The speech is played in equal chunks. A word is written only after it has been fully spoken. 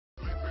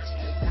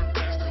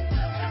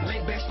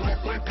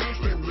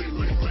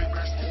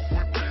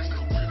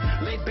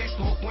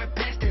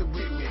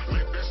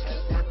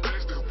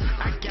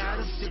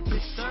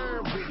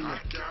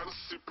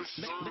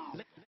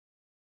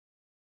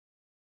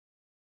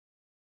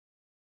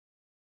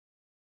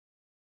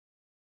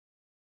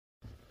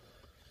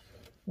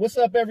What's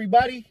up,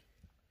 everybody?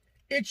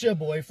 It's your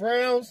boy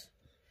Frowns,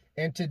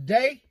 and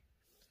today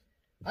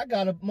I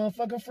got a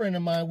motherfucking friend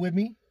of mine with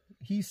me.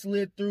 He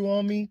slid through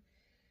on me,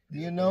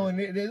 and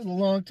it is a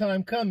long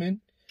time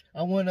coming.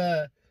 I want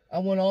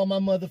all my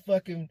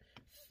motherfucking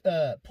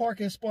Park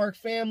and Spark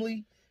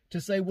family to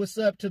say what's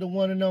up to the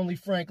one and only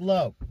Frank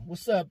Lowe.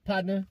 What's up,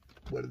 partner?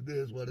 What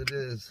it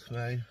is,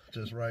 man.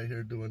 Just right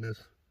here doing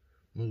this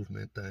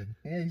movement thing.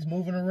 Yeah, he's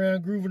moving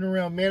around, grooving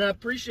around. Man, I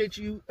appreciate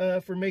you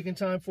for making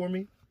time for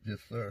me. Yes,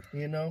 sir.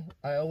 You know,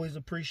 I always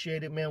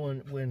appreciate it,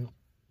 man, when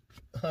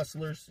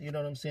hustlers, you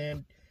know what I'm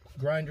saying,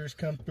 grinders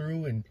come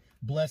through and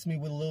bless me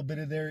with a little bit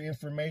of their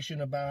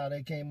information about how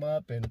they came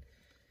up and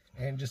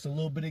just a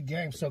little bit of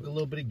game, soak a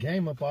little bit of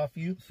game up off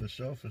you. For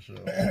sure.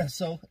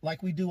 So,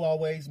 like we do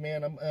always,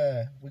 man,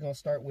 we're going to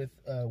start with,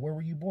 where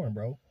were you born,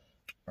 bro?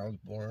 I was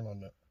born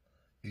on the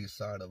east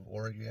side of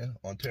Oregon,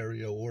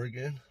 Ontario,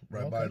 Oregon,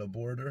 right by the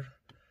border.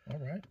 All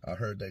right. I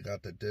heard they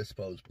got the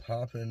dispos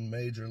popping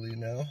majorly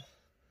now.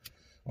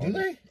 Do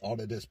they? All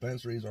the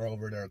dispensaries are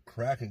over there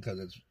cracking because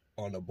it's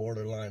on the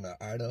borderline of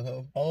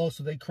Idaho. Oh,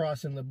 so they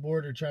crossing the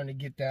border trying to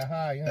get that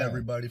high, huh?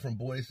 Everybody from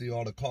Boise,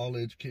 all the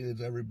college kids,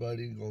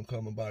 everybody gonna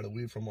come and buy the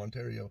weed from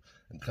Ontario.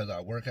 And because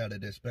I work at a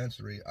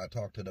dispensary, I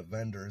talk to the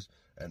vendors,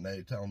 and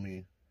they tell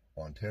me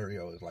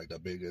Ontario is like the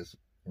biggest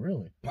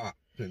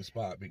popping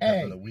spot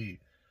because of the weed.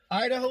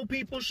 Idaho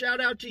people,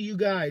 shout out to you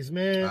guys,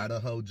 man.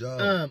 Idaho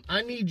Joe.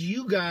 I need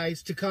you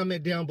guys to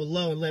comment down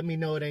below and let me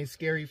know it ain't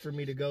scary for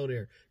me to go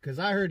there. Because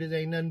I heard it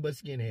ain't nothing but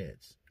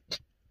skinheads.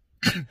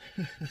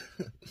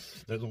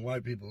 There's some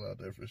white people out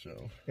there for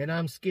sure. And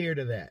I'm scared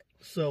of that.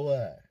 So,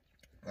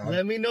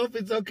 let me know if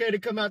it's okay to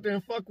come out there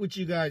and fuck with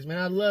you guys, man.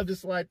 I'd love to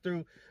slide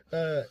through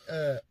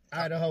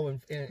Idaho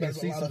and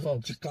see some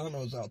folks.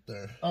 Chicanos out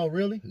there. Oh,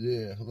 really?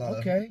 Yeah, a lot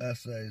of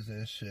essays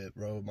and shit,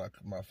 bro.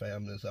 My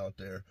family's out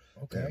there.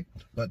 Okay.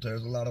 But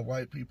there's a lot of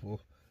white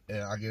people,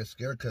 and I get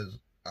scared because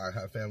I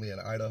have family in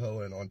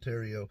Idaho and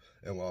Ontario,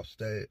 and I'll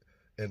stay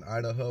in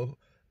Idaho,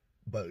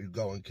 but you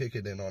go and kick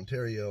it in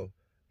Ontario,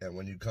 and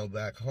when you come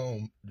back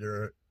home,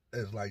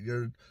 it's like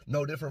you're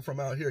no different from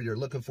out here. You're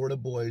looking for the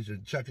boys. You're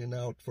checking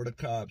out for the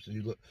cops, and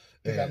you look.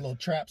 They got little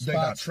trap spots. They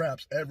got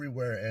traps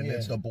everywhere, and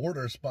it's the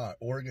border spot,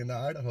 Oregon to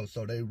Idaho.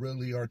 So they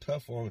really are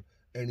tough on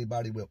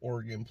anybody with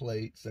Oregon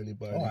plates.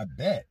 Anybody? Oh, I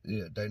bet.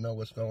 Yeah, they know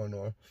what's going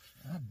on.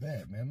 I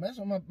bet, man. That's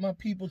what my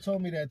people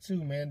told me that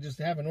too, man. Just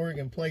having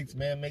Oregon plates,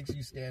 man, makes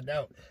you stand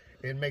out.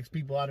 It makes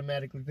people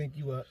automatically think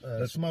you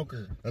a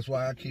smoker. That's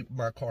why I keep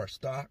my car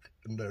stock,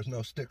 and there's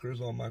no stickers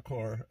on my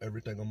car.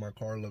 Everything on my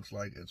car looks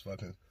like it's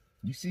fucking.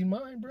 You see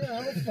mine, bro?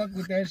 I don't fuck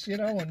with that shit.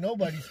 I don't want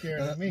nobody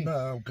scared of me. No,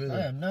 I'm good.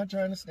 I am not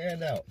trying to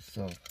stand out.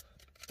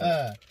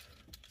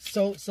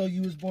 So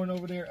you was born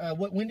over there.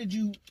 When did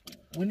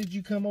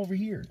you come over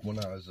here?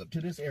 When I was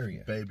to this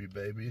area. Baby,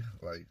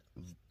 like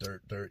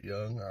dirt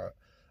young.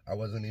 I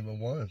wasn't even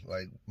one.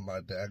 Like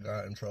my dad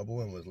got in trouble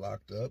and was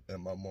locked up,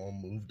 and my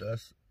mom moved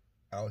us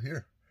out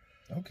here.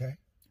 Okay.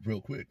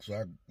 Real quick, so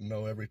I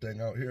know everything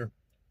out here.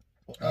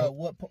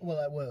 What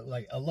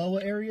like Aloha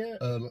area?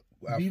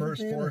 Our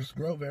first Forest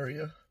Grove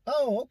area.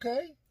 Oh,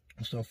 okay.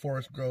 So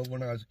Forest Grove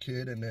when I was a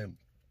kid, and then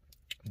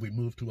we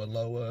moved to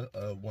Aloha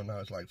when I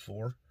was like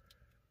 4.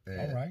 And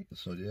all right.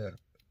 So yeah,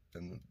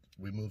 and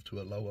we moved to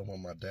Aloha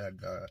when my dad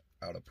got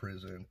out of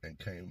prison and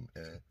came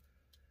and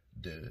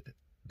did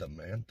the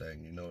man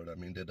thing. You know what I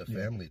mean? Did the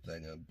family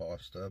thing and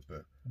bossed up.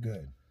 And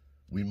good.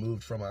 We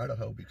moved from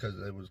Idaho because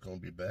it was gonna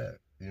be bad.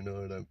 You know,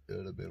 it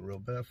would have been real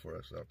bad for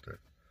us out there.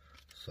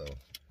 So.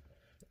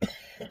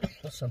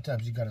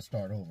 Sometimes you gotta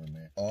start over,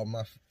 man.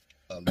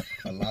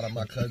 A lot of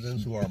my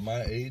cousins who are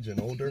my age and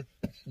older,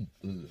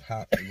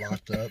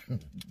 locked up,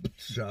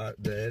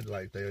 shot, dead,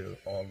 like they're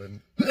all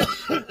in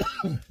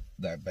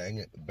that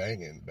banging.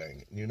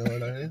 You know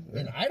what I mean?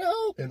 In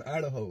Idaho? In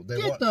Idaho.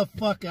 Get the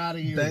fuck out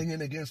of here.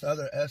 Banging against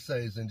other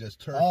essays and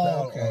just turned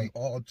out on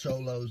all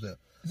cholos. And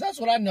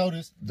that's what I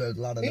noticed. There's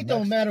a lot of it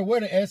don't matter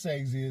where the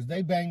essays is,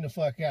 they bang the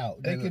fuck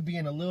out. They could be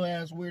in a little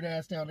ass, weird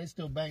ass town, they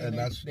still banging and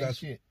that's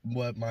shit.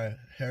 What my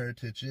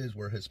heritage is.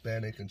 We're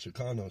Hispanic and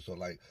Chicano. So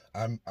like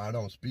I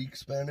don't speak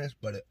Spanish,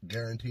 but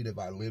guaranteed if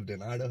I lived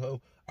in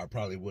Idaho, I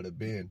probably would have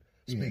been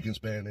speaking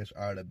Spanish. It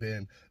would have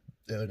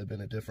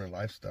been a different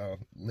lifestyle.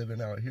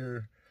 Living out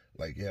here,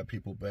 like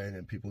people bang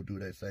and people do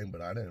their thing, but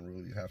I didn't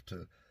really have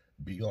to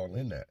be all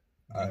in that.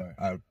 Right.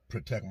 I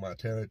protect my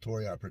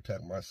territory, I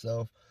protect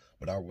myself,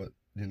 but I would.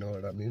 You know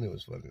what I mean? It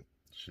was fucking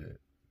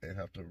shit. Ain't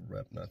have to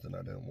rep nothing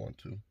I didn't want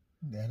to.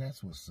 Yeah,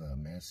 that's what's up,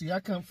 man. See,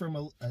 I come from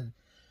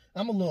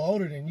I'm a little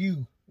older than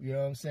you. You know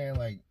what I'm saying?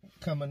 Like,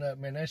 coming up,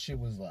 man, that shit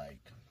was like,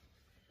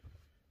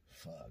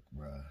 fuck,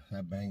 bro.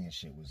 That banging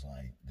shit was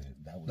like,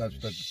 that's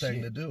the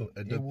thing to do.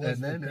 It was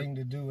the thing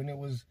to do, and it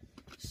was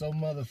so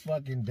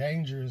motherfucking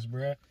dangerous,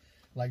 bro.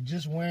 Like,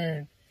 just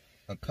wearing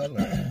a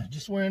color.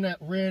 Just wearing that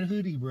red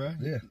hoodie, bro.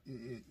 Yeah.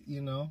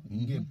 You know,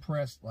 you get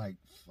pressed like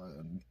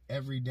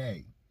every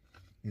day.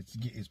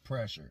 It's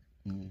pressure.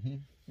 Mm-hmm.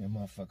 Yeah,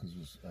 motherfuckers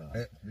was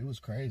it was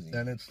crazy.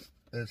 And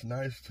it's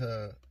nice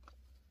to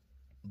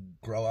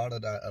grow out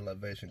of that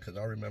elevation because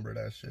I remember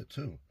that shit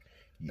too.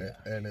 Yeah.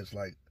 And it's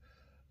like,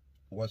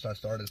 once I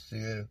started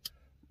seeing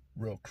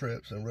real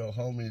Crips and real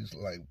homies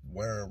like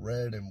wearing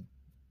red, and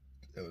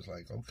it was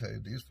like, okay,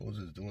 these fools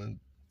is doing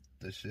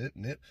the shit.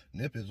 Nip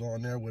is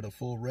on there with a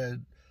full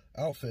red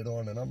outfit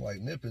on, and I'm like,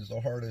 Nip is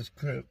the hardest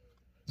Crip.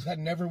 That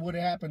never would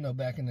have happened though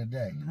back in the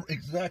day.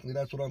 Exactly,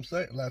 that's what I'm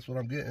saying. That's what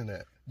I'm getting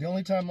at. The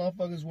only time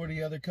motherfuckers wore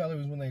the other color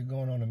was when they were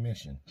going on a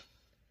mission.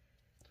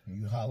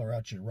 You holler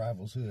out your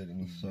rival's hood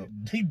and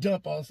you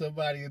dump on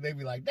somebody and they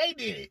be like, they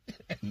did it.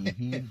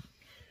 Mm-hmm.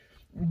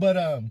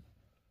 But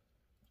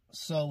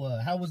so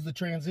how was the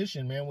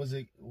transition, man? Was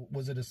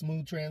it a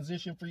smooth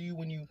transition for you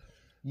when you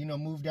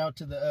moved out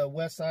to the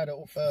west side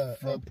of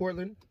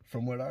Portland?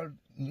 From what I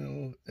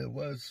knew, it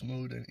was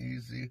smooth and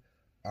easy.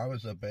 I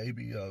was a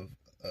baby of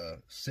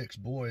 6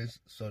 boys,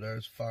 so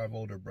there's 5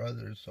 older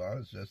brothers, so I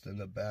was just in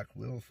the back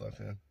wheel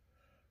fucking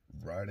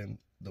riding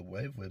the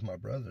wave with my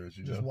brothers.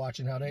 You just know?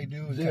 watching how they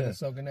do and kind of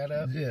soaking that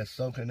up? Yeah,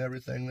 soaking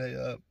everything they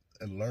up,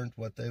 and learned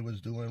what they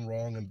was doing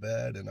wrong and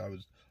bad, and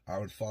I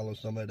would follow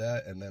some of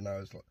that, and then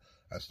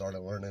I started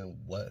learning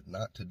what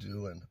not to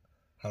do and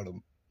how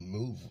to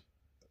move,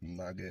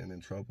 not getting in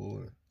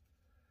trouble.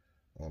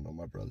 I don't know,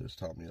 my brothers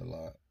taught me a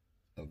lot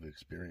of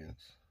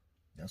experience.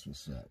 That's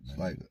what's up,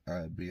 man.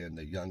 Like, being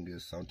the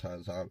youngest,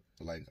 sometimes I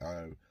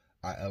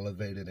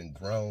elevated and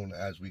grown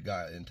as we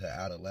got into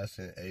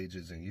adolescent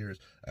ages and years,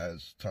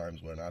 as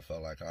times when I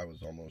felt like I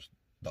was almost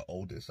the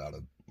oldest out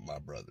of my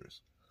brothers.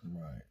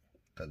 Right.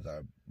 Because I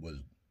was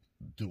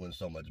doing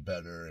so much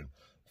better and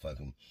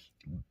fucking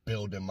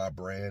building my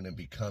brand and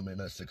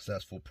becoming a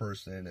successful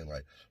person. And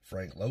like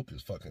Frank Loke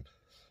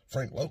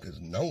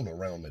is known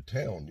around the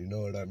town, you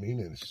know what I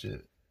mean? And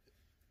shit,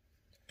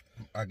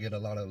 I get a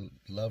lot of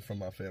love from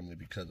my family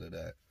because of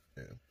that.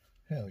 Yeah.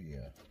 Hell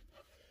yeah.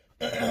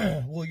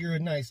 Well, you're a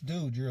nice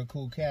dude. You're a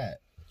cool cat.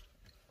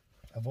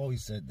 I've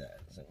always said that.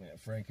 It's like, man,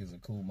 Frank is a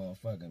cool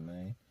motherfucker,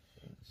 man.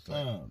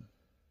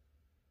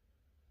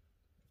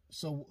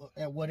 So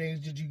at what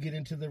age did you get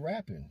into the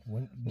rapping?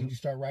 When did you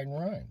start writing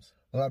rhymes?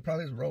 Well, I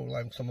probably wrote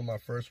like some of my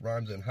first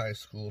rhymes in high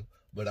school,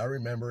 but I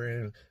remember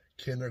in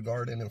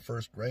kindergarten and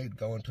first grade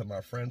going to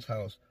my friend's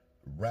house,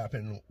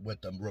 rapping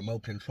with the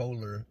remote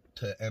controller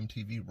to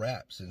MTV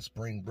Raps and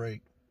Spring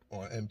Break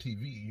on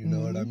MTV, you know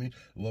what I mean?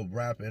 Well,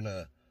 rapping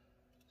a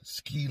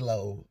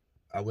Skee-Lo.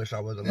 I wish I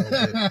was a little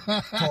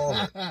bit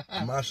taller.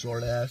 My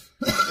short ass.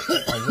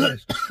 I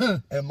wish.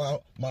 And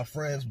my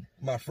friend's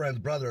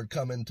brother would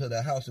come into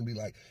the house and be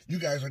like, you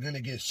guys are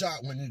gonna get shot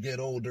when you get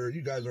older.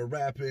 You guys are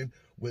rapping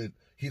with.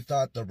 He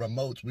thought the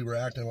remotes, we were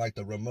acting like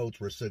the remotes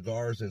were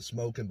cigars and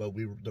smoking, but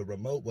the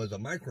remote was a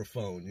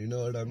microphone, you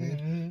know what I mean?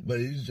 Mm-hmm. But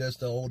he's just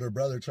the older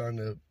brother trying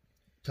to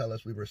tell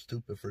us we were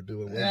stupid for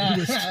doing what we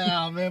was.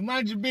 Oh man,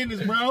 mind your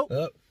business, bro.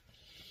 Yep.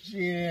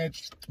 Shit.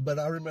 But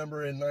I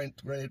remember in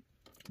 9th grade,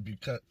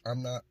 because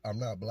I'm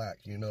not black,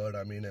 you know what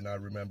I mean? And I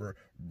remember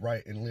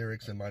writing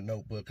lyrics in my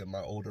notebook, and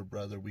my older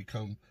brother,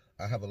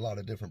 I have a lot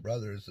of different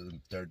brothers,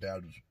 and their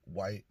dad's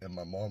white and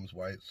my mom's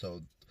white, so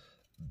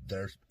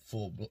they're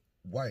full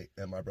white,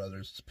 and my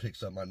brother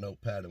picks up my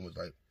notepad and was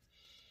like,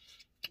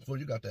 well,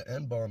 you got the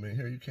N-bomb in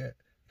here, you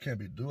can't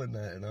be doing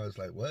that. And I was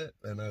like, what?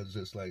 And I was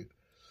just like,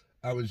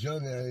 I was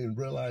young and I didn't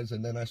realize,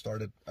 and then I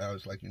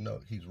was like,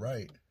 he's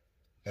right.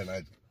 And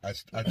I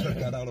took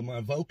that out of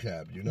my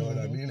vocab, you know what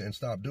I mean, and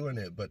stopped doing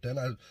it. But then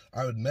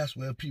I would mess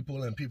with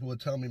people, and people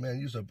would tell me, man,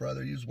 you's a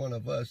brother, you's one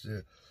of us.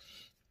 Yeah.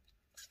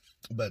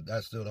 But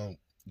that still don't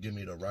give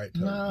me the right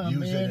to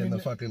use it in the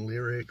fucking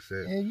lyrics.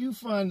 And you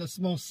find the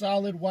most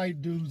solid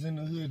white dudes in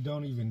the hood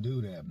don't even do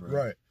that, bro.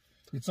 Right.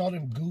 It's all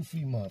them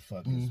goofy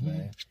motherfuckers,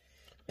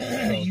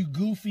 man. You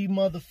goofy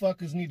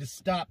motherfuckers need to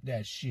stop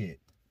that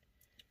shit.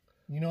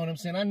 You know what I'm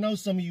saying? I know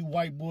some of you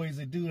white boys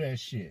that do that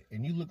shit,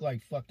 and you look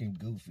like fucking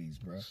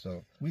goofies, bro.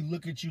 So we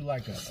look at you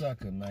like a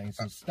sucker, man,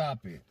 so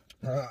stop it.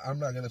 I'm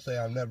not going to say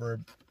I've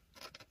never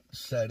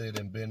said it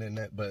and been in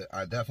it, but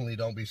I definitely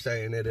don't be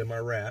saying it in my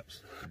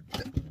raps.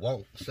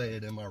 Won't say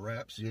it in my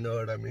raps, you know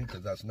what I mean?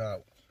 Because that's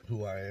not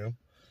who I am.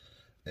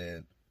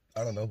 And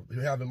I don't know,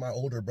 having my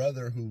older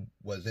brother who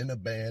was in a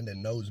band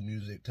and knows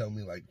music tell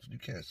me, like, you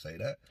can't say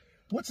that.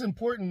 What's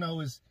important, though,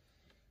 is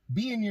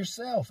being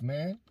yourself,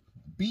 man.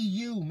 Be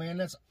you, man.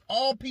 That's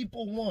all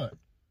people want.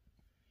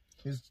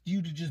 Is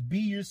you to just be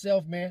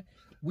yourself, man.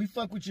 We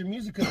fuck with your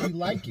music because we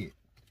like it.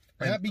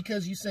 Not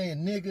because you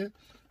saying nigga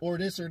or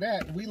this or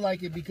that. We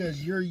like it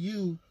because you're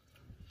you.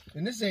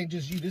 And this ain't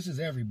just you. This is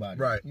everybody.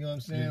 Right. You know what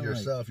I'm saying? You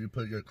yourself. You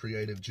put your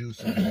creative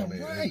juice on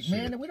it. Right,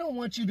 man. And we don't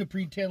want you to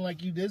pretend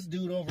like you this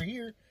dude over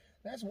here.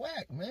 That's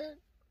whack, man.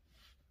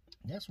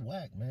 That's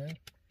whack, man.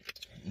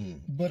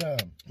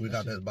 But we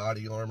got that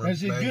body armor. That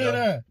shit good,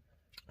 huh?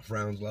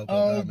 Frowns local.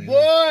 Oh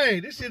boy,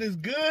 this shit is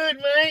good,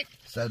 mate.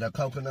 Said that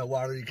coconut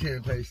water, you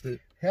can't taste it.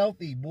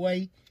 Healthy,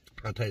 boy.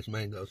 I taste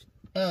mangoes.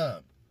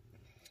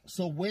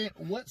 So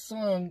what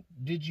song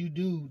did you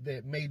do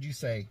that made you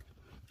say?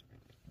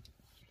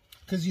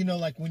 Because you know,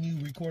 like when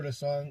you record a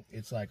song,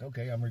 it's like,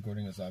 okay, I'm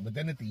recording a song. But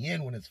then at the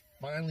end, when it's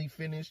finally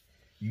finished,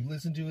 you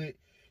listen to it,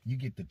 You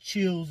get the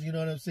chills, you know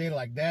what I'm saying?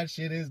 Like, that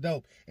shit is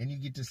dope. And you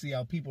get to see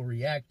how people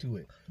react to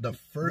it.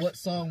 What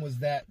song was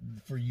that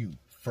for you?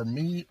 For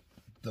me,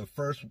 the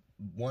first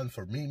one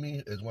for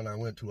Mimi is when I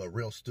went to a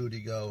real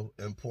studio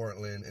in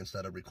Portland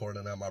instead of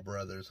recording at my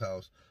brother's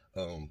house.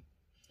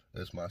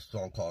 It's my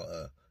song called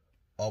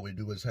All We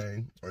Do Is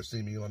Hang, or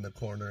See Me on the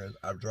Corner.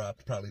 I've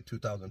dropped probably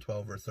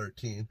 2012 or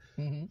 13.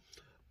 Mm-hmm.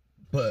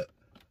 But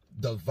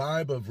the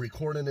vibe of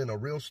recording in a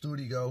real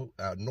studio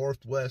at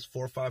Northwest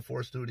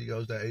 454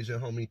 Studios, that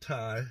Asian homie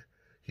Ty,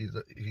 he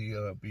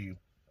be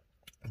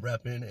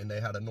repping, and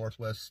they had a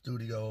Northwest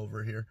studio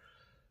over here,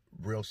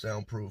 real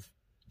soundproof,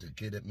 to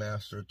get it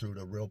mastered through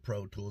the Real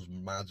Pro Tools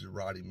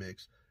Maserati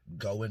mix.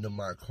 Go into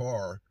my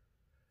car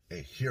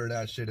and hear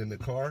that shit in the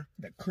car.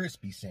 The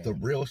crispy sound. The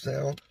real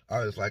sound.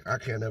 I was like, I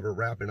can't ever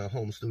rap in a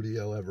home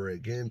studio ever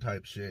again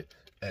type shit.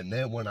 And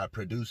then when I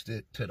produced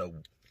it to the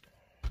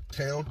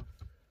town,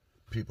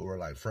 people were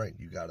like, Frank,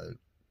 you gotta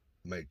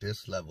make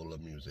this level of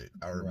music.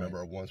 I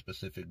remember one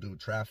specific dude,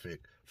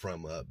 Traffic,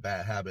 from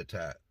Bad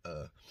Habitat.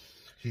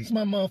 He's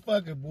my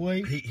motherfucker,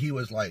 boy. He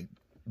was like,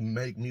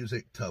 make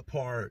music to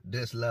par,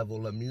 this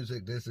level of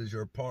music, this is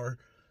your par,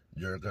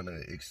 you're gonna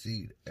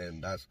exceed.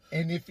 And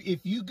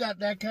if you got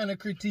that kind of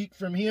critique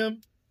from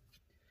him,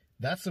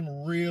 that's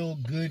some real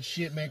good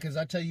shit, man. Because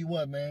I tell you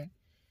what, man,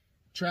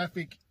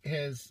 Traffic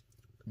has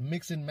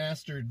mixed and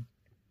mastered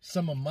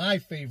some of my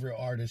favorite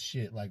artists'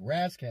 shit, like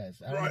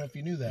Razkaz. I don't know if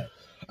you knew that.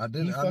 I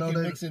didn't. He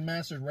fucking mixed and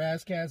mastered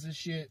Razkaz's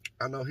shit.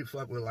 I know he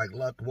fucked with like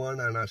Luck One,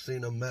 and I've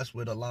seen him mess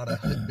with a lot of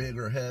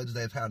bigger heads.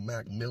 They've had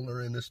Mac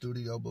Miller in the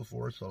studio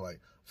before, so like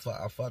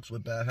I fucks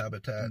with Bad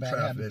Habitat. Bad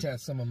Habitat,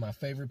 some of my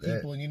favorite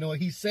people. And you know,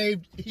 he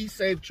saved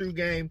True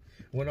Game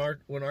when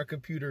our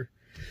computer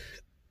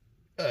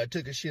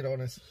took a shit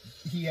on us.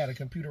 He had a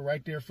computer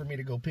right there for me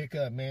to go pick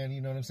up, man. You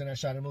know what I'm saying? I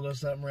shot him a little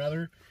something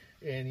rather,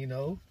 and you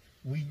know,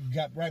 we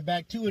got right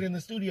back to it in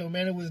the studio,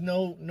 man. It was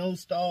no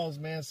stalls,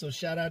 man. So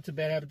shout out to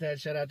Bad Habitat,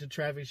 shout out to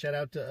Traffic, shout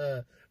out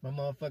to my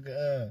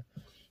motherfucker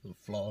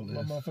Flawless.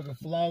 My motherfucker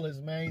Flawless,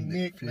 man.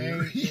 Nick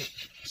man.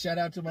 Shout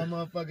out to my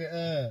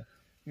motherfucker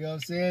you know what I'm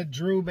saying?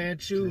 Drew, man,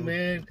 Chew,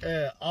 man.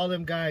 All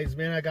them guys,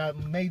 man. I got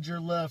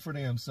major love for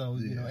them. So,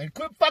 you know, and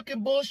quit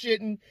fucking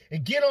bullshitting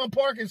and get on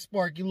Park and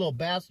Spark, you little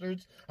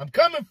bastards. I'm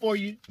coming for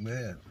you.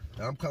 Man,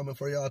 I'm coming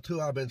for y'all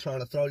too. I've been trying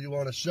to throw you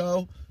on a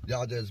show.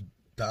 Y'all just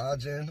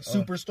dodging.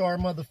 Superstar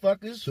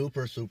motherfuckers.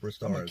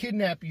 Superstars. I'm gonna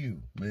kidnap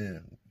you.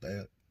 Man,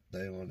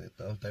 they on it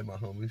though. They my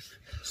homies.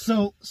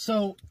 So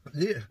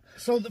yeah.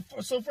 So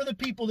for the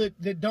people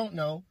that don't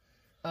know,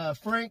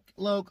 Frank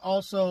Loc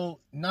also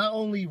not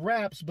only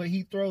raps, but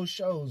he throws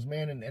shows,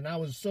 man. And I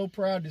was so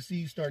proud to see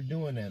you start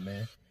doing that,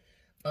 man.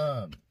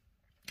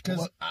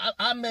 Because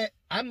I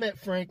met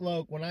Frank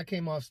Loc when I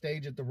came off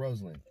stage at the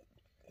Roseland,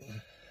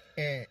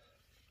 and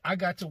I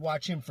got to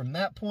watch him from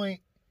that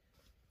point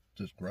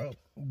just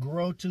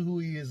grow to who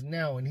he is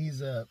now. And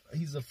he's a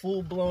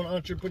full-blown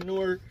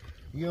entrepreneur.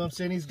 You know what I'm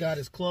saying? He's got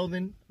his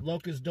clothing,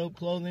 Locust Dope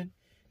Clothing.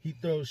 He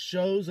throws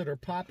shows that are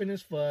popping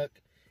as fuck,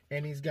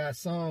 and he's got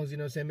songs, you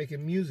know what I'm saying,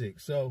 making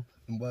music. So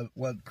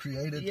what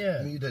created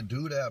me to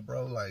do that,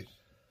 bro, like,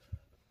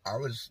 I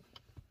was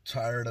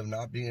tired of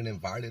not being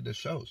invited to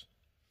shows.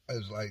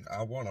 It's like,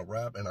 I want to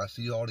rap, and I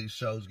see all these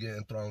shows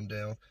getting thrown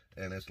down,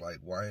 and it's like,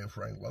 why ain't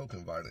Frank Loc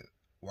invited?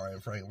 Why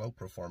ain't Frank Loc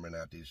performing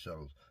at these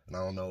shows? And I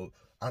don't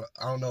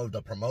know if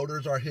the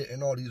promoters are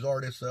hitting all these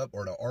artists up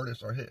or the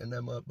artists are hitting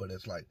them up, but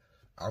it's like,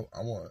 I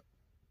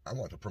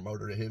want the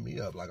promoter to hit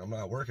me up. Like, I'm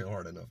not working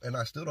hard enough, and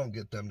I still don't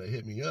get them to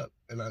hit me up.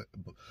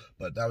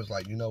 But that was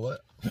like, you know what?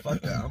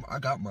 Fuck that. I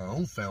got my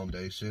own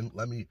foundation.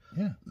 Let me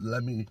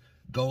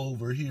go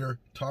over here,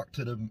 talk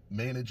to the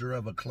manager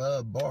of a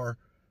club bar,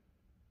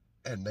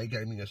 and they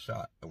gave me a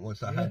shot. And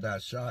once I had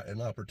that shot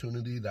and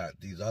opportunity that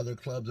these other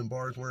clubs and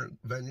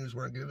venues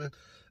weren't giving,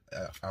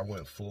 I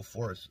went full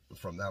force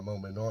from that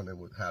moment on, and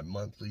would have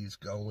monthlies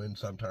going,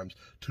 sometimes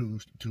two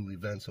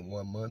events in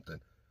 1 month, and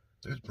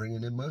it was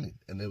bringing in money,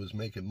 and it was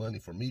making money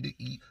for me to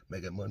eat,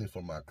 making money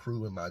for my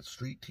crew and my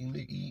street team to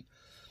eat.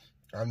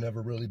 I've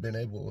never really been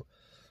able,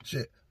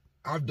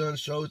 I've done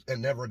shows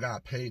and never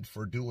got paid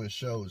for doing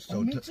shows.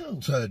 So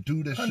to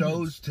do the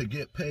shows, to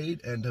get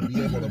paid, and to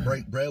be able to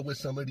break bread with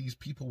some of these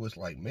people was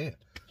like, man,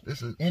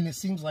 this is. And it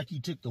seems like you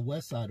took the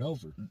West Side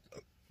over.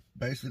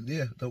 Basically,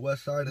 yeah, the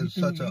West Side is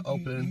such an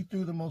open. You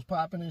threw the most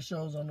popular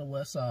shows on the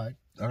West Side.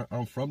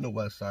 I'm from the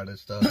West Side and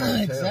stuff.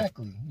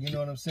 Exactly. You know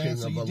what I'm saying? King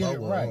so you of did it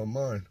right. On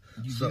mine.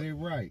 You did it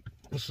right.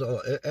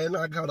 So, and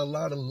I got a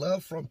lot of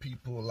love from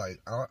people.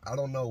 Like, I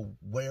don't know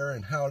where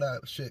and how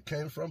that shit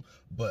came from,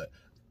 but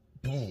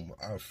boom,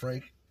 our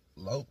Frank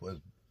Loc was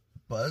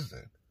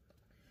buzzing.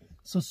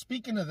 So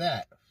speaking of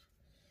that,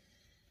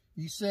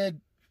 you said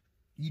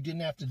you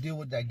didn't have to deal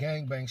with that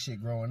gangbang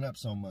shit growing up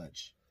so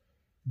much.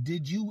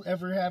 Did you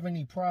ever have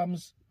any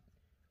problems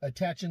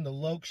attaching the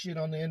Loc shit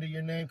on the end of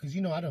your name? Because,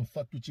 you know, I done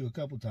fucked with you a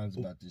couple times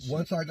about this shit.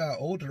 Once I got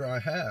older, I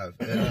have.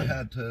 And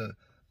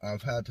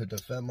I've had to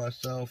defend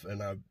myself,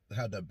 and I've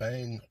had to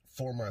bang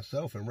for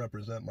myself and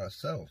represent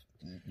myself.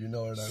 You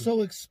know what I mean?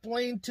 So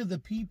explain to the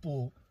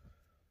people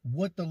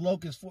what the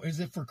Loc is for. Is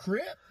it for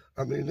Crip?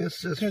 I mean,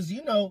 it's just Because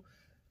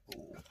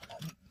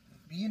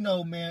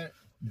man,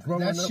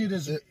 growing that up, shit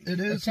is it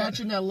is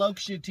attaching that Loc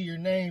shit to your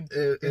name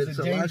is it's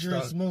a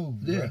dangerous lifestyle.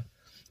 move. Yeah.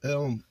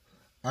 Bruh.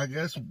 I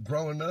guess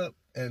growing up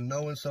and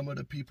knowing some of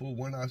the people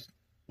when I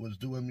was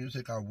doing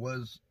music, I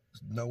was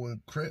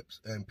knowing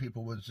Crips, and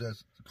people was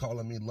just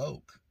calling me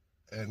Loc,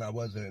 and I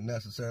wasn't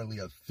necessarily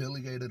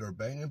affiliated or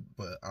banging,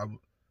 but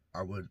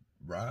I would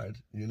ride,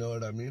 you know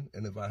what I mean?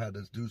 And if I had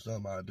to do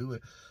something, I'd do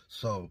it.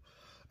 So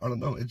I don't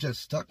know, it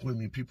just stuck with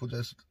me. People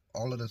just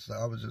all of this,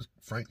 I was just,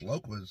 Frank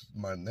Loc was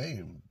my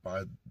name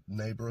by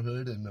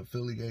neighborhood and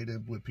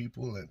affiliated with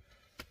people, and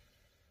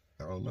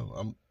I don't know,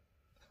 I'm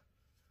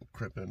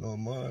crippin'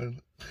 on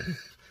mine.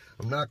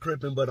 I'm not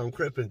crippin', but I'm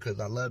crippin' because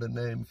I love the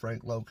name.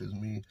 Frank Loc is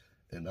me,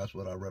 and that's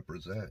what I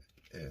represent.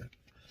 And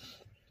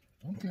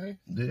Okay.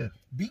 yeah,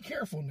 Be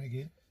careful,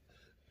 nigga.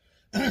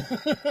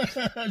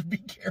 Be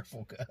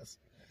careful, cuz.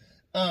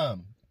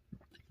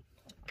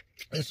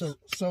 it's a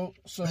So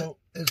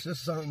it's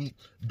just something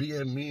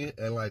being me,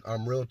 and like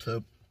I'm real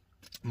to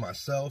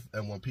myself.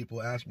 And when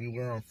people ask me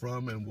where I'm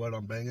from and what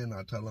I'm banging,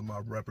 I tell them I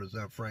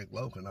represent Frank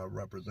Loc, and I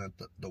represent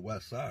the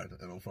West Side,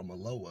 and I'm from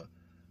Aloha,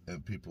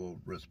 and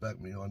people respect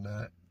me on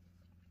that,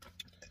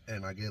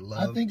 and I get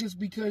love. I think it's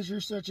because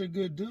you're such a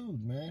good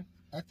dude, man.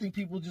 I think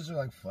people just are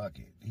like, fuck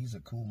it. He's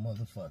a cool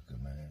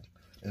motherfucker, man.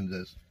 And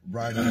just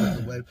riding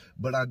with the wave.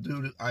 But I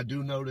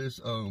do notice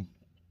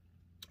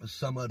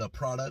some of the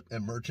product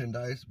and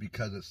merchandise,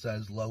 because it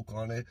says Loc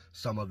on it,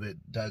 some of it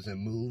doesn't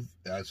move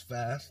as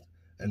fast,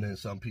 and then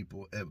some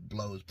people, it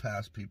blows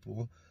past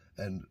people,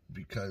 and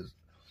because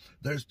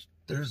there's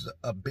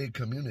a big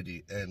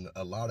community, and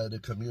a lot of the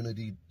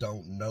community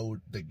don't know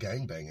the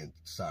gangbanging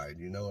side,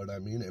 you know what I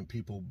mean? And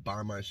people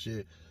buy my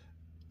shit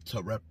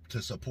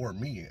to support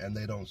me, and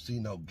they don't see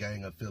no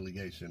gang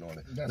affiliation on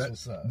it. That's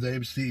what's up. They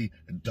see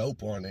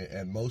dope on it,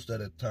 and most of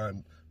the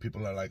time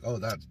people are like, oh,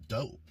 that's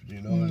dope,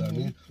 you know what I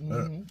mean?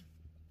 Mm-hmm.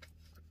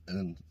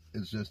 And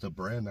it's just a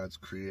brand that's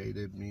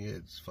created me.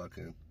 It's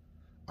fucking,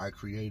 I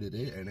created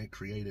it, and it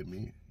created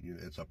me.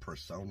 It's a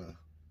persona,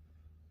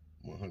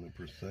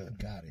 100%.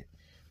 Got it.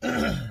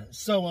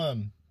 So,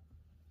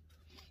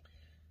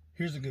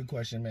 here's a good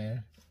question,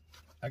 man.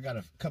 I got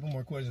a couple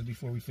more questions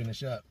before we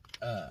finish up.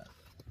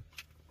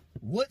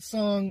 What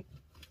song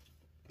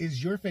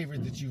is your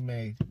favorite that you've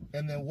made?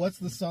 And then what's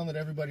the song that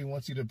everybody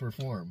wants you to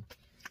perform?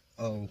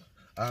 I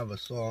have a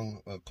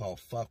song called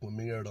Fuck With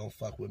Me or Don't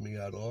Fuck With Me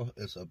At All.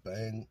 It's a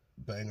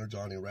banger.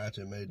 Johnny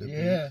Ratchet made the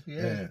beat.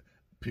 Yeah. And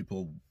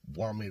people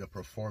want me to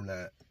perform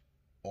that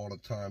all the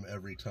time,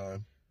 every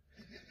time.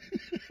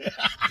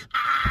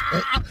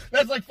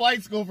 That's like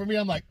flight school for me.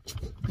 I'm like,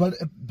 but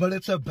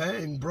it's a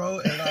bang, bro.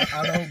 And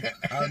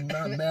I'm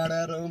not mad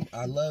at them.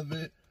 I love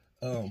it.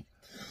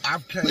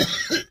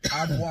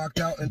 I've walked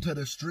out into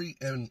the street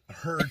and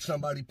heard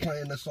somebody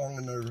playing the song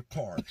in their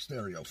car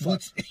stereo.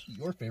 what's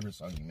your favorite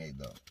song you made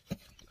though?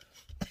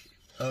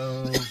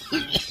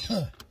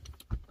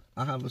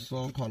 I have a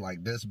song called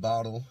like This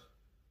Bottle.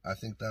 I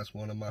think that's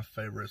one of my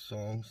favorite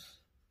songs.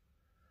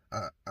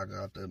 I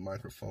got the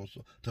microphone,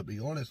 so to be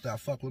honest, that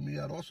Fuck With Me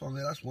At All song,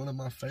 that's one of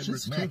my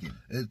favorites too.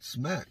 It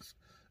smacks.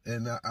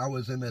 And I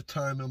was in a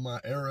time in my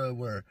era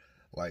where,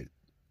 like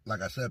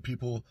I said,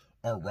 people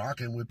are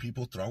rocking with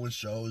people, throwing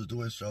shows,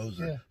 doing shows,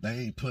 and they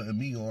ain't putting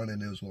me on,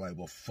 and it was like,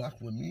 well, fuck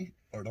with me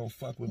or don't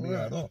fuck with me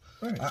at all.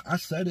 Right. I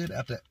said it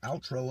at the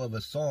outro of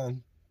a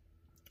song,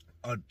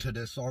 to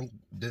this song,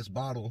 This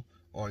Bottle,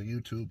 on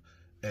YouTube,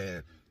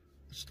 and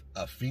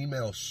a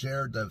female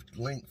shared the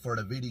link for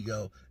the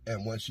video,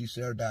 and when she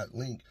shared that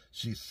link,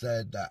 she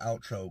said the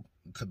outro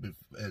could be,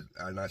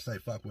 and I say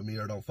fuck with me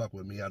or don't fuck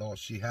with me at all,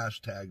 she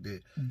hashtagged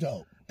it.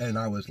 Dope. And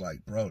I was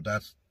like, bro,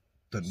 that's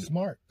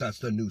smart. That's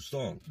the new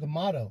song. The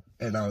motto.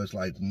 And I was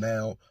like,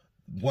 now,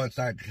 once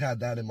I had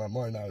that in my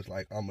mind, I was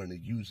like, I'm going to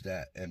use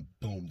that. And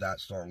boom,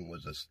 that song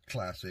was a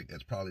classic.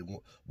 It's probably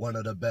one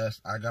of the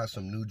best. I got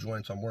some new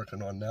joints I'm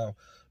working on now.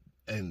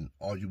 And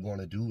all you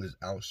want to do is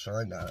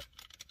outshine that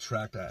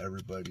track that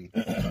everybody.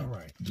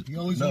 Right. You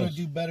always want to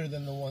do better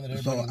than the one that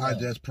everybody So loves. I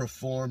just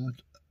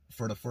performed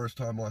for the first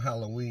time on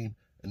Halloween.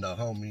 And the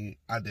homie,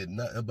 I did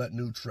nothing but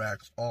new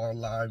tracks, all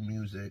live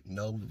music,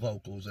 no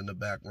vocals in the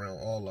background,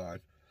 all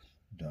live.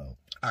 Dope.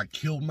 I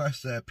killed my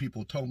set.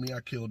 People told me I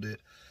killed it.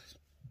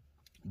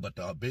 But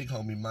the big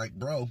homie, Mike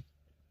Bro,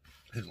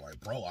 he's like,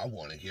 bro, I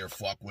want to hear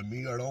fuck with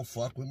me or don't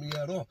fuck with me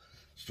at all.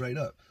 Straight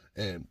up.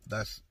 And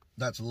that's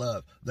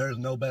love. There's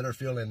no better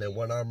feeling than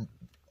when I'm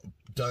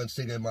done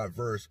singing my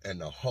verse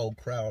and the whole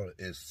crowd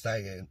is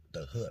saying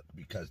the hook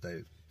because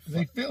they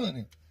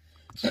feeling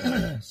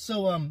it.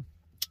 So,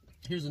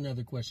 here's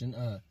another question.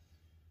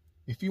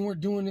 If you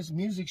weren't doing this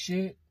music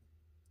shit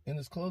and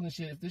this clothing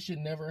shit, if this shit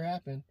never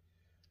happened,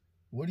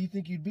 what do you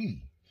think you'd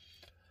be?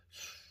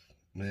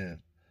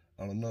 Man,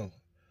 I don't know.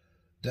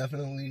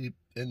 Definitely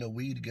in the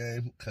weed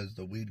game, because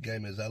the weed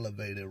game is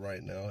elevated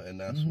right now, and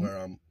that's where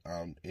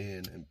I'm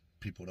in, and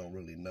people don't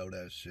really know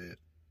that shit.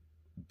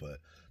 But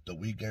the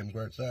weed game's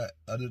where it's at.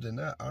 Other than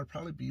that, I'd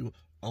probably be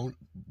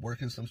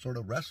working some sort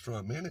of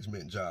restaurant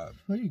management job.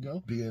 There you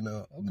go. Being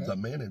the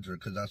manager,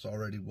 because that's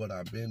already what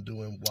I've been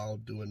doing while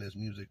doing this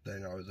music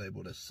thing. I was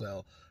able to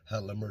sell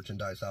hella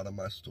merchandise out of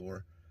my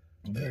store.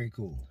 Very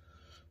cool.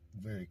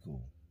 Very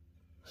cool.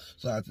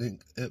 So I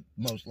think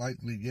most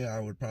likely, I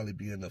would probably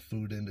be in the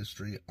food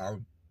industry. I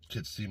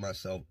could see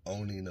myself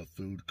owning a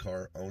food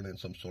cart, owning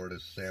some sort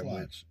of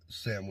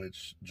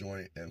sandwich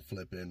joint, and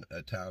flipping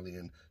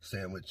Italian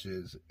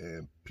sandwiches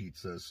and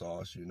pizza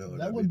sauce. You know,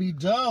 that would be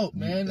dope,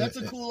 man. That's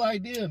a cool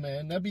idea,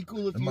 man. That'd be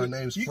cool if my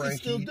name's you Frankie.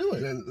 could still do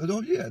it.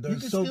 And,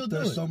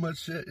 there's so much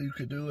shit you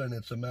could do, and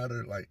it's a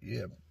matter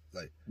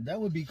that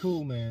would be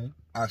cool, man.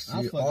 I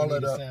see all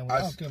of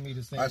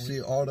I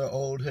see all the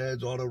old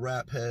heads, all the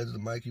rap heads, the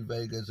Mikey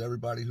Vegas,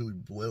 everybody who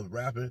was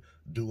rapping,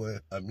 doing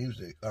a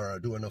music or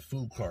doing a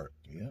food cart.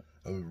 Yeah,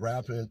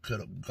 rapping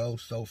could go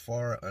so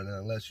far, and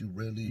unless you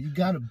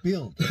gotta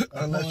build,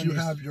 unless you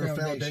have your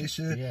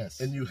foundation yes,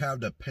 and you have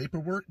the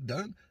paperwork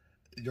done.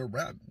 Your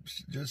rap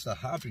just a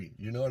hobby,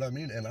 you know what I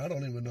mean? And I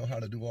don't even know how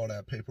to do all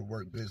that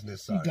paperwork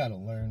business side. You gotta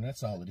learn.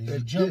 That's all it is. You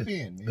jump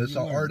in. It's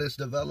an artist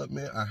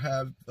development. I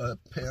have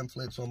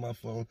pamphlets on my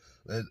phone,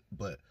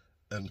 but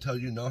until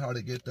you know how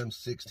to get them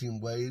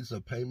 16 ways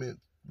of payment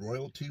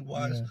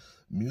royalty-wise,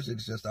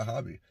 music's just a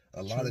hobby.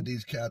 A lot of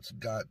these cats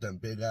got them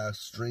big-ass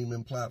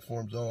streaming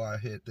platforms. Oh, I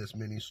hit this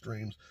many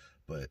streams,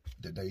 but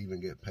did they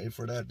even get paid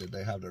for that? Did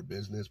they have their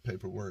business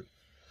paperwork?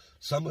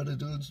 Some of the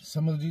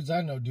dudes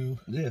I know do.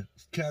 Yeah,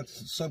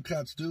 some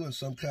cats do, and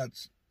some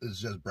cats is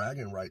just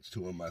bragging rights to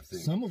them, I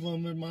think. Some of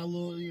them are my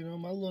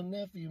little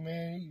nephew,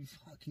 man.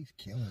 He's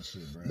killing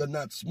shit, bro. They're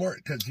not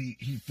smart because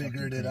he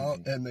figured it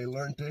out and they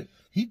learned it.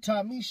 He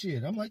taught me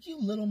shit. I'm like, you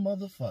little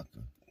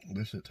motherfucker.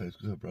 This shit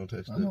tastes good, bro.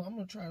 Tastes good. I'm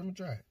gonna try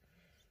it.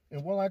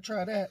 And while I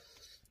try that,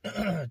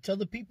 tell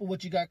the people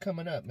what you got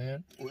coming up,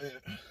 man.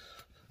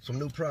 Some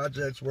new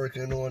projects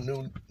working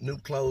on, new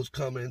clothes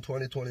coming.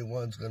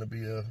 2021 is going to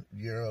be a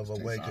year of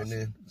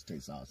awakening. This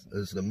tastes awesome.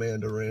 It's the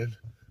Mandarin,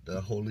 the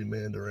Holy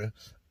Mandarin.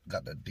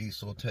 Got the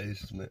diesel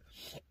taste, man.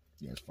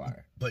 Yeah, it's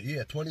fire. But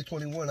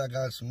 2021, I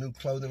got some new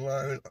clothing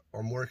line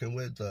I'm working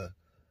with.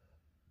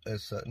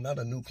 It's not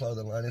a new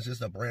clothing line. It's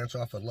just a branch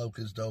off of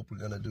Locust Dope. We're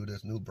going to do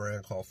this new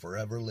brand called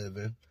Forever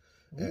Living.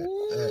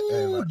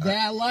 Ooh,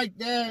 I like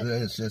that.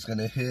 It's just going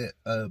to hit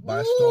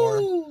by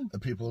storm. The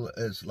people,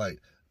 it's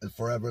like,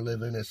 Forever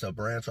Living, it's a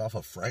branch off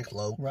of Frank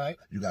Lowe. Right.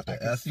 You got the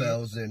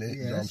FLs in it. Yes.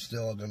 You know, I'm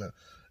still gonna,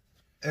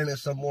 and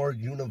it's a more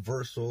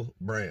universal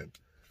brand.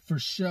 For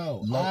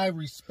sure. I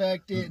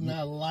respect it and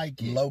I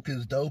like it.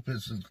 Locust Dope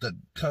is the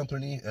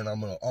company, and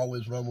I'm gonna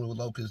always run with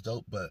Locust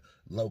Dope, but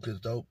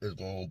Locust Dope is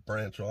gonna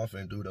branch off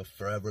and do the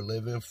Forever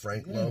Living,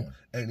 Frank Lowe,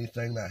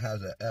 anything that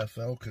has an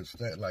FL, cause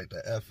like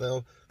the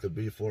FL could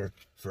be for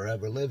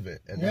Forever Living,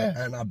 and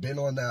and I've been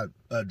on that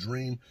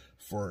dream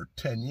for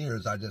 10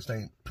 years. I just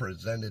ain't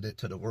presented it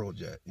to the world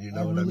yet. You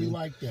know what I mean? I really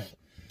like that.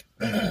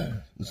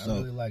 So I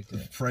really like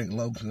that. Frank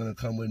Lowe's gonna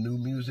come with new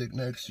music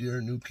next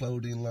year, new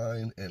clothing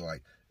line, and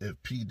like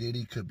if P.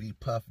 Diddy could be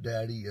Puff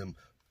Daddy and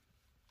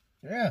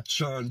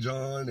Sean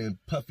John and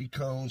Puffy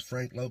Combs,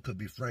 Frank Lowe could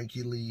be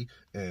Frankie Lee,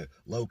 and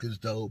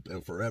Locust Dope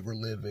and Forever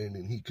Living,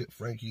 and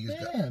Frankie's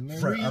got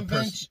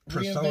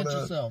reinvent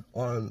yourself.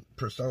 on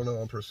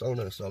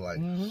persona. So like,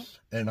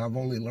 and I've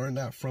only learned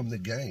that from the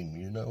game,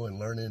 you know, and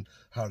learning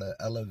how to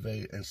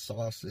elevate and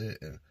sauce it,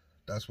 and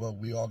that's what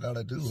we all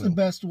gotta do. It's the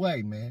best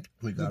way, man.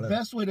 The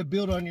best way to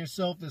build on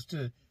yourself is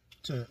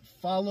to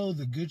follow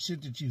the good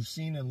shit that you've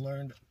seen and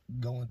learned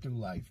going through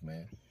life,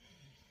 man.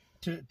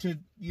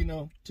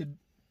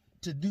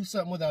 To do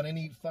something without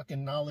any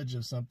fucking knowledge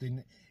of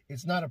something,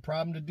 it's not a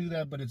problem to do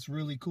that, but it's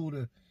really cool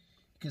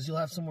because you'll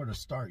have somewhere to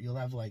start. You'll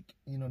have, like,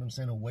 you know what I'm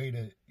saying, a way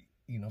to,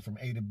 you know, from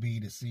A to B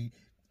to C,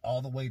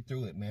 all the way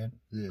through it, man.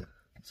 Yeah.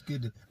 It's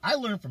good I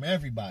learn from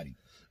everybody.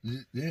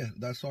 Yeah,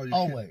 that's all you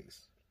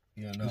always.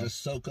 You know?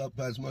 Just soak up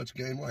as much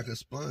game like a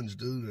sponge,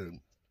 dude. And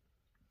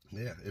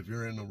yeah, if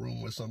you're in a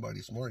room with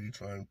somebody smart, you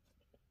try and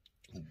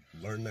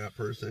learn that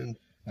person.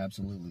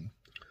 Absolutely.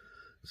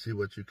 See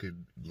what you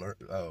could learn,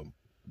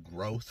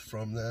 growth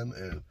from them,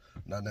 and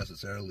not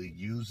necessarily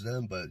use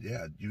them, but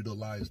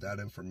utilize that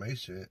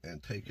information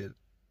and take it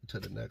to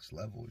the next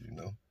level, you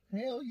know?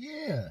 Hell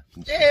yeah.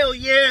 Hell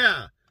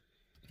yeah.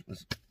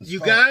 You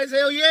guys,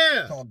 hell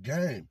yeah. It's called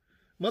game.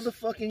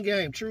 Motherfucking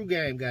game. True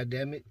game,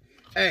 goddammit.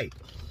 Hey,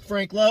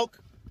 Frank Lowe,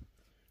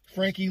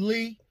 Frankie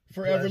Lee,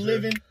 Forever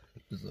Living.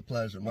 It's a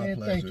pleasure. My man,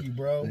 pleasure. Thank you,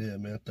 bro. Yeah,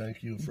 man.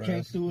 Thank you, friends. You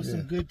came through with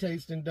some good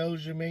taste in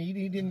Doja, man.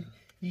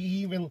 He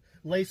even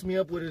laced me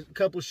up with a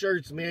couple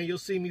shirts, man. You'll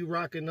see me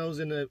rocking those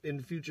in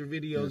the future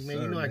videos, yes, man.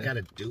 Sir, you know I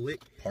gotta do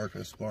it. Park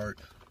and Spark.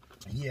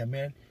 Yeah,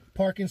 man.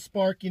 Park and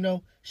Spark, you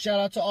know.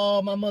 Shout out to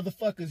all my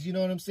motherfuckers, you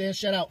know what I'm saying?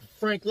 Shout out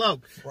Frank Lowe.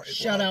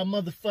 Shout out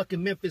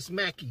motherfucking Memphis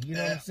Mackie, you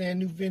know what I'm saying?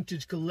 New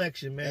vintage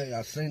collection, man. Hey,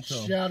 I seen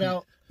him. Shout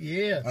out,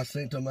 I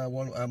seen him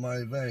at my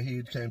event.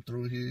 He came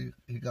through. He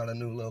got a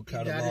new little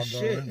catalog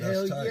going.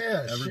 Hell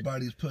yeah.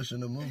 Everybody's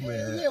pushing the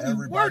movement. Yeah,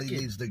 everybody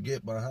needs to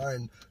get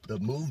behind the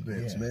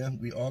movements, man.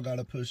 We all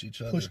gotta push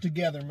each other. Push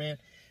together, man.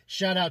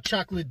 Shout out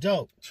Chocolate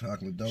Dope.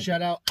 Chocolate Dope.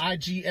 Shout out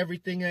IG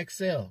Everything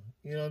XL.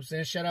 You know what I'm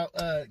saying? Shout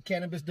out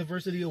Cannabis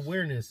Diversity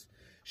Awareness.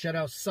 Shout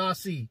out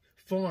Saucy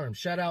Farm.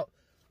 Shout out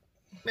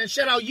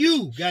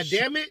you. God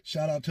damn it.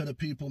 Shout out to the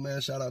people,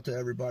 man. Shout out to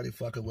everybody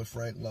fucking with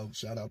Frank Lowe.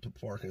 Shout out to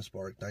Park and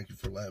Spark. Thank you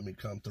for letting me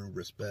come through.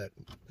 Respect.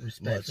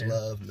 Much man.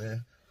 love,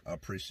 man. I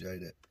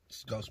appreciate it.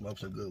 Let's go smoke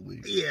some good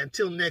weed. Yeah,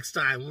 until next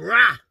time.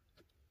 Rah!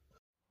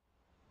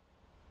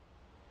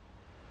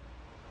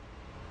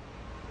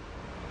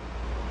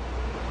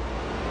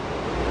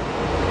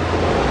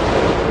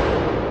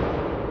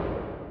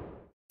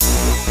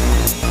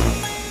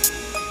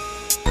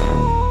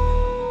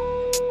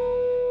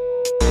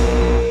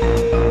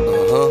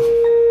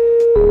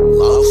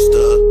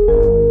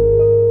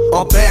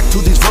 I'm back to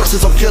these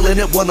verses, I'm killing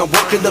it when I'm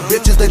working. The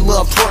bitches, they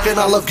love twerking,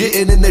 I love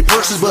getting in their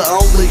purses, but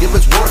only if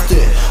it's worth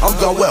it. I'm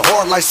going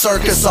hard like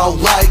circus all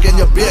like, and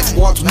your bitch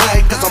wants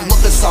mine, cause I'm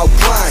looking so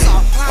plain.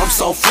 I'm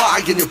so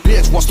fly, and your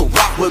bitch wants to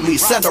rock with me.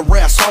 Send her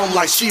ass home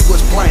like she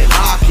was playing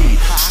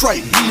hockey.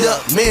 Straight beat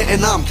up, man,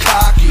 and I'm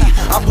cocky.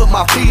 I put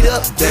my feet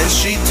up, then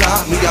she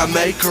taught me I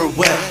make her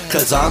wet,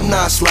 cause I'm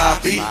not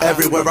sloppy.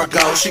 Everywhere I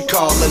go, she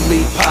calling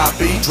me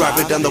Poppy.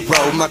 Driving down the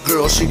road, my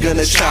girl, she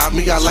gonna chop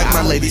me. I like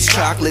my lady's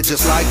chocolate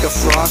just like a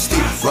Frosty.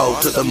 Roll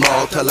to the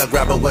mall, tell her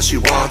grab her what she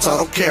wants. I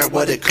don't care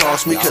what it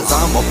costs me, cause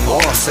I'm a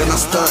boss, and I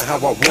stunt how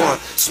I want.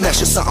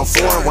 Smashing something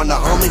foreign when the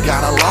homie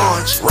got a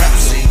launch. Rap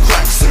scene,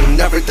 crack scene,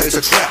 everything's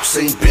a trap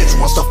scene. Bitch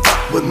wants to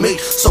fuck with me,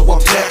 so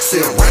I'm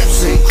taxing. Rap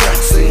scene, crack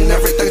scene,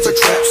 everything's a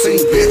trap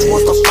scene. Bitch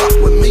wants to fuck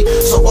with me,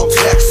 so I'm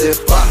taxing.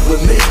 Fuck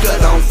with me, good,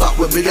 don't fuck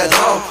with me at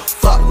all.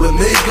 Fuck with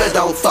me, good,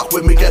 don't fuck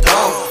with me at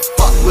all.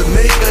 Fuck with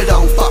me, good,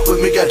 don't fuck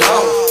with me at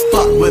all.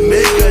 Fuck with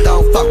me, good,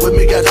 don't fuck with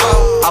me at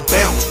all. I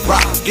bounce,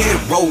 rock,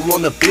 and roll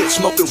on the bitch,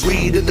 smoking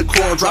weed in the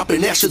corn,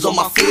 dropping ashes on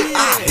my feet.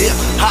 I hip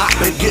hop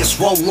and get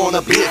swole on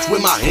a bitch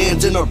with my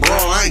hands in her bra.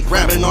 I ain't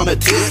grabbing on the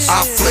tits.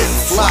 I flip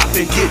flop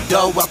and get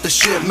dough out the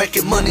shit,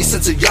 making money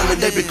since a youngin'.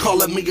 They been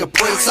calling me a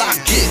prince. I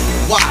get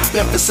wop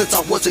ever since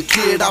I was a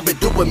kid. I've been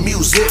doing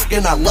music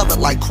and I love it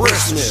like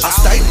Christmas. I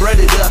stay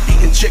breaded up,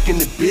 eating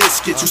chicken and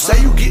biscuits. You say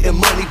you getting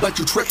money, but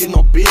you tricking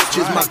on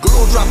bitches. My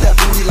girl drop that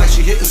booty like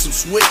she hitting some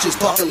switches.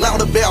 Talking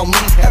loud about me,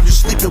 have you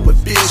sleeping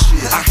with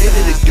bitches? I hit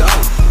it and go.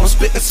 I'm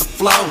spitting some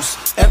flows.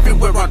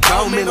 Everywhere I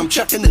go, man, I'm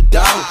checking the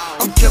dough.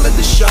 I'm killing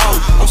the show.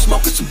 I'm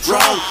smoking some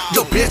drone.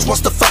 Your bitch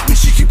wants to fuck me,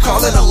 she keep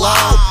calling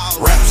alone.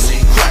 Rap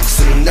scene, crack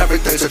scene,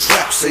 everything's a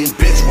trap scene.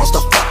 Bitch wants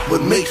to fuck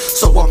with me,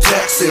 so I'm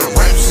taxing.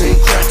 Rap scene,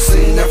 crack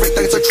scene,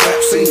 everything's a trap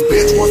scene.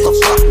 Bitch wants to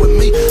fuck with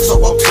me, so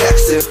I'm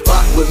taxing.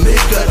 Fuck with me,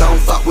 good, don't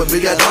fuck with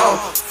me at all.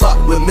 Fuck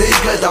with me,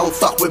 good, don't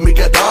fuck with me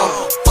at all.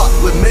 Fuck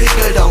with me,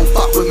 good, don't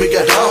fuck with me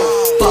at all.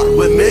 Fuck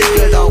with me,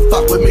 good, don't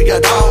fuck with me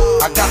at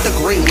all. I got the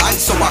green light,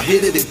 so I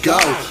hit it and go.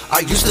 I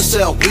used to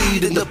sell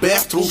weed in the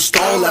bathroom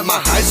stall at my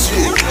high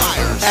school,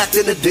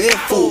 acting a damn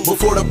fool.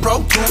 Before the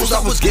Pro Tools,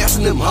 I was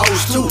gassing them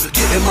hoes too,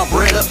 getting my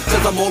bread up,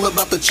 cause I'm all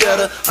about the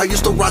cheddar. I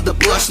used to ride the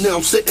bus, now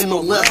I'm sitting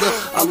on leather.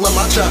 I love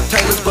my Chuck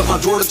Taylors, but my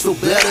Jordans feel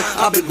better.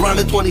 I've been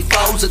grinding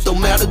 24s, it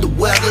don't matter the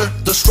weather.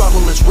 The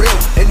struggle is real,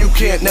 and you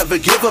can't never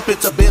give up.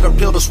 It's a bitter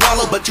pill to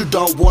swallow, but you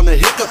don't wanna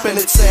hiccup. And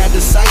it's sad to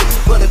say,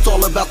 but it's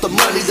all about the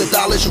money, the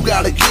dollars, you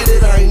gotta get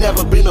it. I ain't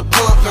never been a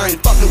punk, I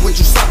ain't fucking with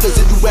you suckers,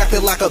 and you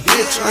acting like a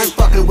bitch. I ain't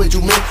fucking with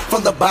you, man.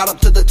 From the bottom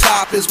to the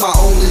top is my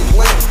only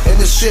plan, and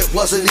this shit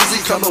wasn't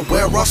easy coming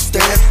where I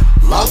stand.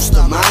 Lost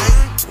the mind.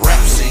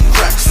 Rap scene,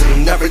 crack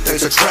scene,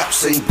 everything's a trap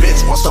scene.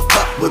 Bitch wants to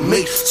fuck with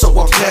me, so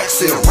I'm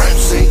taxing. Rap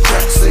scene,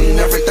 crack scene,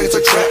 everything's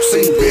a trap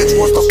scene. Bitch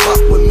wants to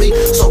fuck with me,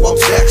 so I'm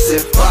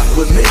taxing. Fuck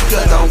with me,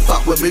 good, don't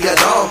fuck with me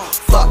at all.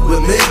 Fuck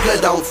with me,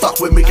 good, don't fuck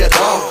with me at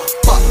all.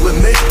 Fuck with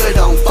me, good,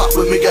 don't fuck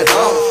with me at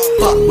all.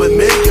 Fuck with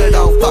me, good,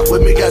 don't fuck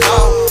with me at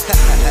all.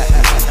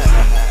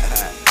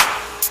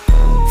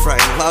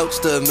 Frank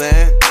Loachster,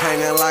 man,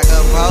 hanging like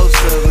a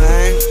poster,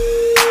 man.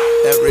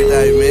 Every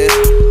day, man.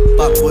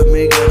 Fuck with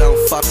me, good,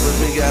 don't fuck with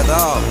me at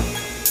all.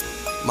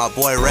 My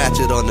boy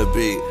Ratchet on the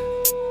beat.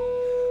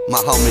 My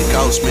homie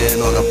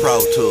Ghostman on the Pro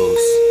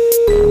Tools.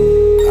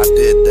 I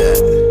did that.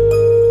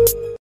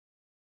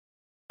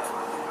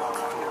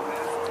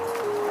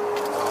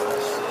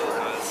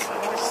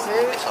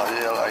 So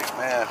yeah, like,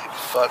 man, if you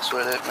fucks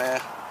with it,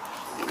 man.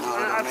 You know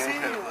what I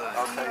mean?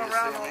 Okay, you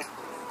see me?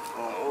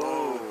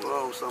 Boom,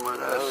 boom, some of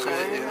that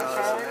shit, you know what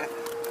I mean?